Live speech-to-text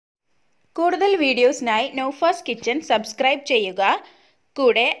കൂടുതൽ വീഡിയോസിനായി Noufas kitchen subscribe ചെയ്യുക.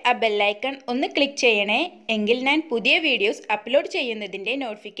 കൂടെ ആ ബെൽ ഐക്കൺ ഒന്ന് ക്ലിക്ക് ചെയ്യണേ. എങ്കിൽ ഞാൻ പുതിയ വീഡിയോസ് അപ്ലോഡ് ചെയ്യുന്നതിന്റെ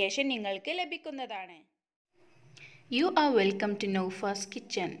നോട്ടിഫിക്കേഷൻ നിങ്ങൾക്ക് ലഭിക്കുന്നതാണ്. You are welcome to NOUFA'S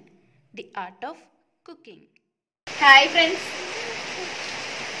kitchen, the art of cooking. Hi friends,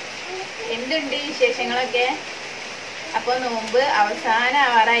 എന്തുണ്ട് വിശേഷങ്ങളൊക്കെ? അപ്പോൾ നോമ്പ്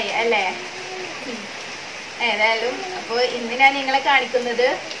അവസാനമാവാറായി അല്ലേ? ഏതായാലും അപ്പോൾ ഇന്ന് ഞാൻ നിങ്ങളെ കാണിക്കുന്നത്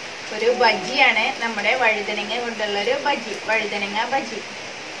ഒരു ബജിയാണ്. നമ്മുടെ വഴുതനങ്ങ കൊണ്ടുള്ളൊരു ബജി, വഴുതനങ്ങ ബജി.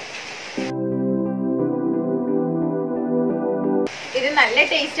 ഇത് നല്ല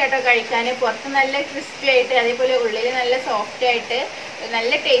ടേസ്റ്റ് ആട്ടോ കഴിക്കാൻ. പുറത്ത് നല്ല ക്രിസ്പി ആയിട്ട്, അതേപോലെ ഉള്ളിൽ നല്ല സോഫ്റ്റ് ആയിട്ട്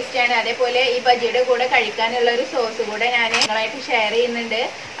നല്ല ടേസ്റ്റാണ്. അതേപോലെ ഈ ബജിയുടെ കൂടെ കഴിക്കാനുള്ള ഒരു സോസ് കൂടെ ഞാൻ നിങ്ങളായിട്ട് ഷെയർ ചെയ്യുന്നുണ്ട്.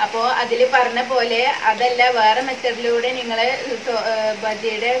 അപ്പോൾ അതിൽ പറഞ്ഞ പോലെ അതല്ല, വേറെ മെത്തേഡിലൂടെ നിങ്ങൾ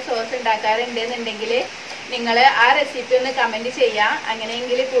ബജിയുടെ സോസ് ഉണ്ടാക്കാറുണ്ട് എന്നുണ്ടെങ്കിൽ നിങ്ങൾ ആ റെസിപ്പി ഒന്ന് കമൻറ്റ് ചെയ്യാം.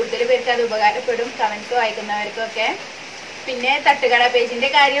 അങ്ങനെയെങ്കിൽ കൂടുതൽ പേർക്ക് അത് ഉപകാരപ്പെടും, കമൻസ് വായിക്കുന്നവർക്കൊക്കെ. പിന്നെ തട്ടുകട പേജിന്റെ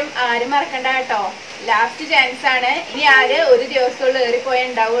കാര്യം ആരും മറക്കണ്ട കേട്ടോ. ലാസ്റ്റ് ചാൻസ് ആണ്. ഇനി ഒരു ദിവസമുള്ള ഏറിപ്പോയേ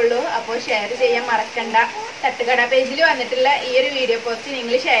ഉണ്ടാവുള്ളൂ. അപ്പോൾ ഷെയർ ചെയ്യാൻ മറക്കണ്ട. തട്ടുകട പേജിൽ വന്നിട്ടുള്ള ഈ ഒരു വീഡിയോ പോസ്റ്റ്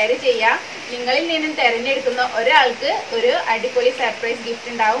നിങ്ങൾ ഷെയർ ചെയ്യുക. നിങ്ങളിൽ നിന്നും തിരഞ്ഞെടുക്കുന്ന ഒരാൾക്ക് ഒരു അടിപൊളി സർപ്രൈസ്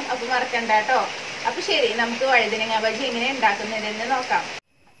ഗിഫ്റ്റ് ഉണ്ടാവും. അപ്പോൾ മറക്കണ്ട കേട്ടോ. അപ്പോൾ ശരി, നമുക്ക് വഴുതനങ്ങ ബജി എങ്ങനെ ഉണ്ടാക്കുന്നതെന്ന് നോക്കാം.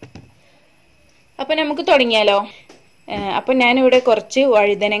 അപ്പോൾ നമുക്ക് തുടങ്ങിയാലോ. അപ്പോൾ ഞാനിവിടെ കുറച്ച്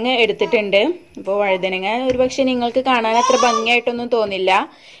വഴുതനങ്ങ എടുത്തിട്ടുണ്ട്. അപ്പോൾ വഴുതനങ്ങ ഒരുപക്ഷെ നിങ്ങൾക്ക് കാണാൻ അത്ര ഭംഗിയായിട്ടൊന്നും തോന്നില്ല,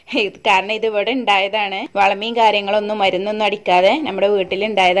 കാരണം ഇത് ഇവിടെ ഉണ്ടായതാണ്. വളമയും കാര്യങ്ങളൊന്നും മരുന്നൊന്നും അടിക്കാതെ നമ്മുടെ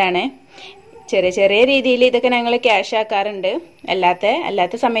വീട്ടിലുണ്ടായതാണ്. ചെറിയ ചെറിയ രീതിയിൽ ഇതൊക്കെ ഞങ്ങൾ ക്യാഷ് ആക്കാറുണ്ട്.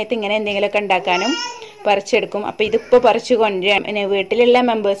 അല്ലാത്ത സമയത്ത് ഇങ്ങനെ എന്തെങ്കിലുമൊക്കെ ഉണ്ടാക്കാനും പറിച്ചെടുക്കും. അപ്പോൾ ഇതിപ്പോൾ പറിച്ചു കൊണ്ടുവരാം. വീട്ടിലുള്ള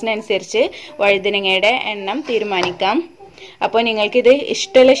മെമ്പേഴ്സിനനുസരിച്ച് വഴുതനങ്ങയുടെ എണ്ണം തീരുമാനിക്കാം. അപ്പോൾ നിങ്ങൾക്കിത്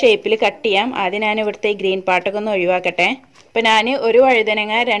ഇഷ്ടമുള്ള ഷേപ്പിൽ കട്ട് ചെയ്യാം. ആദ്യം ഞാൻ ഇവിടുത്തെ ഗ്രീൻ പാർട്ടൊക്കെ ഒന്ന് ഒഴിവാക്കട്ടെ. അപ്പോൾ ഞാൻ ഒരു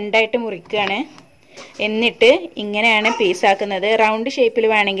വഴുതനങ്ങ രണ്ടായിട്ട് മുറിക്കുകയാണ്. എന്നിട്ട് ഇങ്ങനെയാണ് പീസാക്കുന്നത്. റൗണ്ട് ഷേപ്പിൽ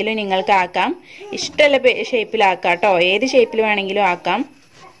വേണമെങ്കിലും നിങ്ങൾക്ക് ആക്കാം, ഇഷ്ടമുള്ള ഷേപ്പിലാക്കാം കേട്ടോ. ഏത് ഷേപ്പിൽ വേണമെങ്കിലും ആക്കാം.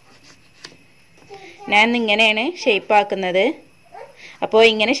 ഞാൻ ഇങ്ങനെയാണ് ഷേപ്പ് ആക്കുന്നത്. അപ്പോൾ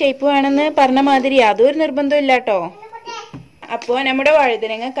ഇങ്ങനെ ഷേപ്പ് വേണമെന്ന് പറഞ്ഞ മാതിരി യാതൊരു നിർബന്ധമില്ല കേട്ടോ. അപ്പോൾ നമ്മുടെ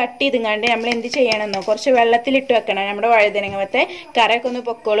വഴുതനങ്ങ കട്ട് ചെയ്തുകൊണ്ട് നമ്മൾ എന്ത് ചെയ്യണമെന്നോ, കുറച്ച് വെള്ളത്തിലിട്ട് വെക്കണം. നമ്മുടെ വഴുതനങ്ങത്തെ കറയൊക്കെ ഒന്ന്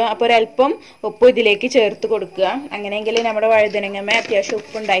പൊക്കോളും. അപ്പോൾ ഒരല്പം ഉപ്പ് ഇതിലേക്ക് ചേർത്ത് കൊടുക്കുക. അങ്ങനെയെങ്കിൽ നമ്മുടെ വഴുതനങ്ങമേ അത്യാവശ്യം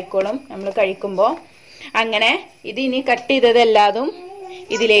ഉപ്പ് ഉണ്ടായിക്കോളും നമ്മൾ കഴിക്കുമ്പോൾ. അങ്ങനെ ഇത് ഇനി കട്ട് ചെയ്തതെല്ലാതും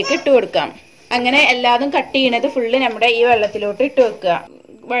ഇതിലേക്ക് ഇട്ട് കൊടുക്കാം. അങ്ങനെ എല്ലാതും കട്ട് ചെയ്യണത് ഫുള്ള് നമ്മുടെ ഈ വെള്ളത്തിലോട്ട് ഇട്ട് വെക്കുക.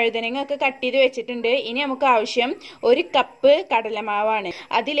 വഴുതനങ്ങ ഒക്കെ കട്ട് ചെയ്ത് വെച്ചിട്ടുണ്ട്. ഇനി നമുക്ക് ആവശ്യം 1 കപ്പ് കടലമാവാണ്.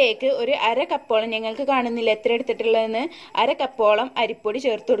 അതിലേക്ക് ഒരു 1/2 കപ്പോളം, ഞങ്ങൾക്ക് കാണുന്നില്ല എത്ര എടുത്തിട്ടുള്ളതെന്ന്, 1/2 കപ്പോളം അരിപ്പൊടി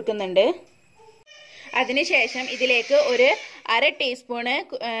ചേർത്ത് കൊടുക്കുന്നുണ്ട്. അതിനുശേഷം ഇതിലേക്ക് ഒരു 1/2 ടീസ്പൂണ്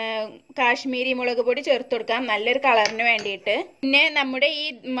കാശ്മീരി മുളക് പൊടി ചേർത്ത് കൊടുക്കാം, നല്ലൊരു കളറിന് വേണ്ടിയിട്ട്. പിന്നെ നമ്മുടെ ഈ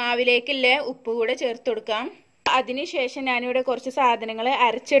മാവിലേക്കുള്ള ഉപ്പ് കൂടെ ചേർത്ത് കൊടുക്കാം. അതിനുശേഷം ഞാനിവിടെ കുറച്ച് സാധനങ്ങൾ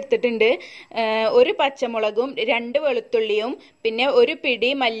അരച്ചെടുത്തിട്ടുണ്ട്. 1 പച്ചമുളകും 2 വെളുത്തുള്ളിയും പിന്നെ 1 പിടി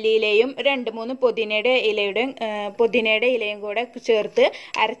മല്ലിയിലയും 2-3 പുതിനയുടെ ഇലയും കൂടെ ചേർത്ത്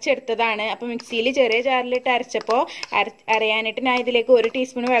അരച്ചെടുത്തതാണ്. അപ്പോൾ മിക്സിയിൽ ചെറിയ ജാറിലിട്ട് അരച്ചപ്പോൾ അരയാനായിട്ട് ഞാൻ ഇതിലേക്ക് 1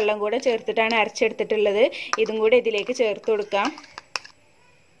 ടീസ്പൂൺ വെള്ളം കൂടെ ചേർത്തിട്ടാണ് അരച്ചെടുത്തിട്ടുള്ളത്. ഇതും കൂടെ ഇതിലേക്ക് ചേർത്ത് കൊടുക്കാം.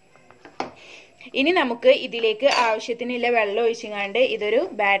 ഇനി നമുക്ക് ഇതിലേക്ക് ആവശ്യത്തിനുള്ള വെള്ളം ഒഴിച്ചുകൊണ്ട് ഇതൊരു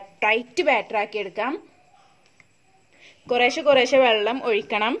ടൈറ്റ് ബാറ്ററാക്കി എടുക്കാം. കുറേശ്ശെ വെള്ളം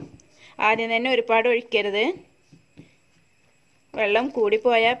ഒഴിക്കണം. ആദ്യം തന്നെ ഒരുപാട് ഒഴിക്കരുത്. വെള്ളം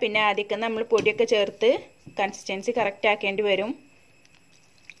കൂടിപ്പോയാൽ പിന്നെ ആദ്യമൊക്കെ നമ്മൾ പൊടിയൊക്കെ ചേർത്ത് കൺസിസ്റ്റൻസി കറക്റ്റ് ആക്കേണ്ടി വരും.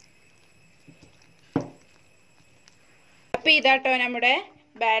 അപ്പോൾ ഇതാട്ടോ നമ്മുടെ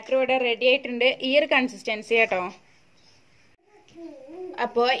ബാറ്റർ ഇവിടെ റെഡി ആയിട്ടുണ്ട്. ഈ ഒരു കൺസിസ്റ്റൻസി കേട്ടോ.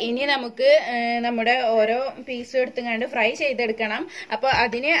 അപ്പോൾ ഇനി നമുക്ക് നമ്മുടെ ഓരോ പീസും എടുത്തുകൊണ്ട് ഫ്രൈ ചെയ്തെടുക്കണം. അപ്പോൾ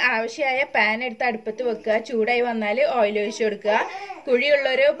അതിന് ആവശ്യമായ പാൻ എടുത്ത് അടുപ്പത്ത് വെക്കുക. ചൂടായി വന്നാൽ ഓയിൽ ഒഴിച്ചു കൊടുക്കുക.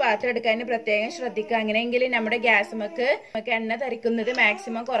 കുഴിയുള്ളൊരു പാത്രം എടുക്കാൻ പ്രത്യേകം ശ്രദ്ധിക്കുക. അങ്ങനെയെങ്കിൽ നമ്മുടെ ഗ്യാസുമൊക്കെ എണ്ണ തെറിക്കുന്നത്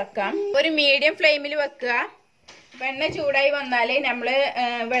മാക്സിമം കുറക്കാം. ഒരു മീഡിയം ഫ്ലെയിമിൽ വെക്കുക. എണ്ണ ചൂടായി വന്നാൽ നമ്മൾ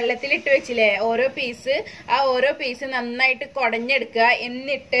വെള്ളത്തിലിട്ട് വെച്ചില്ലേ ഓരോ പീസ് നന്നായിട്ട് കുടഞ്ഞെടുക്കുക.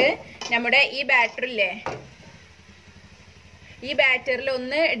 എന്നിട്ട് നമ്മുടെ ഈ ബാറ്ററില്ലേ, ഈ ബാറ്ററിൽ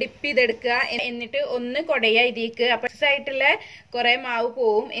ഒന്ന് ഡിപ്പ് ചെയ്തെടുക്കുക. എന്നിട്ട് ഒന്ന് കുടയുക ഇതിലേക്ക്. അപ്പോൾ ആയിട്ടുള്ള കുറെ മാവ്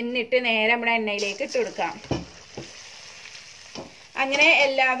പോവും. എന്നിട്ട് നേരെ നമ്മുടെ എണ്ണയിലേക്ക് ഇട്ട് കൊടുക്കാം. അങ്ങനെ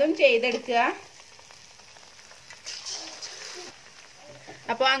എല്ലാതും ചെയ്തെടുക്കുക.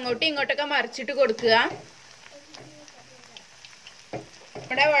 അപ്പോൾ അങ്ങോട്ടും ഇങ്ങോട്ടൊക്കെ മറിച്ചിട്ട് കൊടുക്കുക.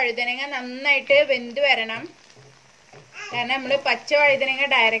 നമ്മുടെ വഴുതനങ്ങ നന്നായിട്ട് വെന്ത് വരണം. കാരണം നമ്മൾ പച്ച വഴുതനങ്ങ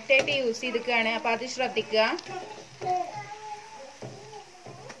ഡയറക്റ്റ് ആയിട്ട് യൂസ് ചെയ്തിരിക്കുകയാണ്. അപ്പോൾ അത് ശ്രദ്ധിക്കുക.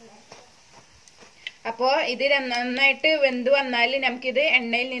 അപ്പോൾ ഇത് നന്നായിട്ട് വെന്ത് വന്നാൽ നമുക്കിത്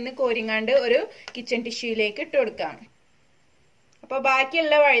എണ്ണയിൽ നിന്ന് കോരിങ്ങാണ്ട് ഒരു കിച്ചൺ ടിഷ്യൂയിലേക്ക് ഇട്ട് കൊടുക്കാം. അപ്പോൾ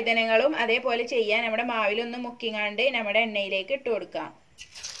ബാക്കിയുള്ള വഴുതനങ്ങളും അതേപോലെ ചെയ്യാൻ നമ്മുടെ മാവിലൊന്ന് മുക്കിങ്ങാണ്ട് നമ്മുടെ എണ്ണയിലേക്ക് ഇട്ട് കൊടുക്കാം.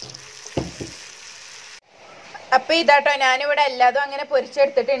 അപ്പോൾ ഇതാട്ടോ ഞാനിവിടെ എല്ലാതും അങ്ങനെ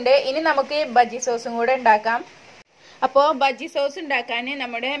പൊരിച്ചെടുത്തിട്ടുണ്ട്. ഇനി നമുക്ക് ബജി സോസും കൂടെ ഉണ്ടാക്കാം. അപ്പോൾ ബജി സോസ് ഉണ്ടാക്കാൻ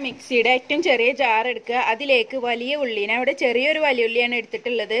നമ്മുടെ മിക്സിയുടെ ഏറ്റവും ചെറിയ ജാർ എടുക്കുക. അതിലേക്ക് വലിയ ഉള്ളി, ഞാൻ ഇവിടെ ചെറിയൊരു വലിയ ഉള്ളിയാണ്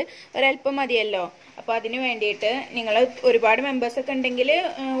എടുത്തിട്ടുള്ളത്, ഒരല്പം മതിയല്ലോ. അപ്പോൾ അതിന് വേണ്ടിയിട്ട് നിങ്ങൾ ഒരുപാട് മെമ്പേഴ്സൊക്കെ ഉണ്ടെങ്കിൽ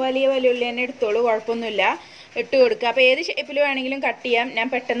വലിയ ഉള്ളി തന്നെ എടുത്തോളൂ, കുഴപ്പമൊന്നുമില്ല. ഇട്ട് കൊടുക്കുക. അപ്പോൾ ഏത് ഷേപ്പിൽ വേണമെങ്കിലും കട്ട് ചെയ്യാം. ഞാൻ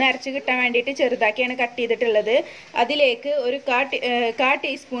പെട്ടെന്ന് അരച്ച് കിട്ടാൻ വേണ്ടിയിട്ട് ചെറുതാക്കിയാണ് കട്ട് ചെയ്തിട്ടുള്ളത്. അതിലേക്ക് ഒരു കാ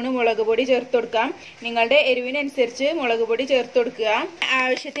ടീസ്പൂണ് മുളക് പൊടി ചേർത്ത് കൊടുക്കാം. നിങ്ങളുടെ എരിവിനനുസരിച്ച് മുളക് പൊടി ചേർത്ത് കൊടുക്കുക.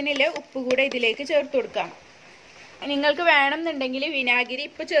 ആവശ്യത്തിനുള്ള ഉപ്പ് കൂടെ ഇതിലേക്ക് ചേർത്ത് കൊടുക്കാം. നിങ്ങൾക്ക് വേണമെന്നുണ്ടെങ്കിൽ വിനാഗിരി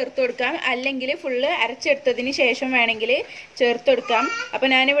ഇപ്പോൾ ചേർത്ത് കൊടുക്കാം, അല്ലെങ്കിൽ ഫുള്ള് അരച്ചെടുത്തതിന് ശേഷം വേണമെങ്കിൽ ചേർത്ത് കൊടുക്കാം. അപ്പോൾ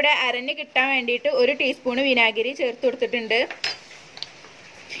ഞാനിവിടെ അരഞ്ഞ് കിട്ടാൻ വേണ്ടിയിട്ട് 1 ടീസ്പൂണ് വിനാഗിരി ചേർത്ത് കൊടുത്തിട്ടുണ്ട്.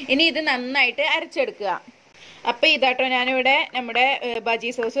 ഇനി ഇത് നന്നായിട്ട് അരച്ചെടുക്കുക. അപ്പോൾ ഇതാട്ടോ ഞാനിവിടെ നമ്മുടെ ബജി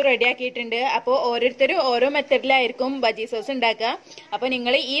സോസ് റെഡി ആക്കിയിട്ടുണ്ട്. അപ്പോൾ ഓരോരുത്തരും ഓരോ മെത്തഡിലായിരിക്കും ബജി സോസ് ഉണ്ടാക്കുക. അപ്പോൾ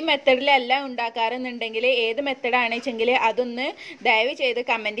നിങ്ങൾ ഈ മെത്തഡിലല്ല ഉണ്ടാക്കാറെന്നുണ്ടെങ്കിൽ ഏത് മെത്തഡാണെന്ന് വെച്ചെങ്കിൽ അതൊന്ന് ദയവ് ചെയ്ത്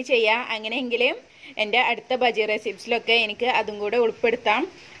കമൻറ്റ് ചെയ്യുക. അങ്ങനെയെങ്കിൽ എൻ്റെ അടുത്ത ബജി റെസിപ്പീസിലൊക്കെ എനിക്ക് അതും കൂടെ ഉൾപ്പെടുത്താം.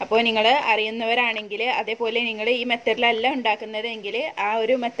 അപ്പോൾ നിങ്ങൾ അറിയുന്നവരാണെങ്കിൽ, അതേപോലെ നിങ്ങൾ ഈ മെത്തഡിലല്ല ഉണ്ടാക്കുന്നതെങ്കിൽ ആ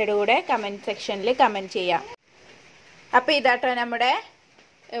ഒരു മെത്തഡ് കൂടെ കമൻറ്റ് സെക്ഷനിൽ കമൻറ്റ് ചെയ്യാം. അപ്പോൾ ഇതാട്ടോ നമ്മുടെ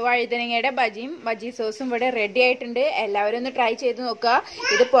വഴുതനങ്ങയുടെ ബജി സോസും ഇവിടെ റെഡി ആയിട്ടുണ്ട്. എല്ലാവരും ഒന്ന് ട്രൈ ചെയ്ത് നോക്കുക.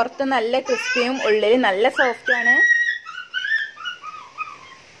 ഇത് പുറത്ത് നല്ല ക്രിസ്പിയും ഉള്ളിൽ നല്ല സോഫ്റ്റാണ്,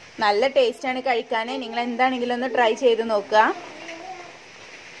 നല്ല ടേസ്റ്റാണ് കഴിക്കാൻ. നിങ്ങൾ എന്താണെങ്കിലും ഒന്ന് ട്രൈ ചെയ്ത് നോക്കുക.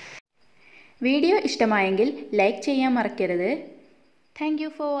 വീഡിയോ ഇഷ്ടമായെങ്കിൽ ലൈക്ക് ചെയ്യാൻ മറക്കരുത്. Thank you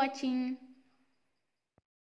for watching.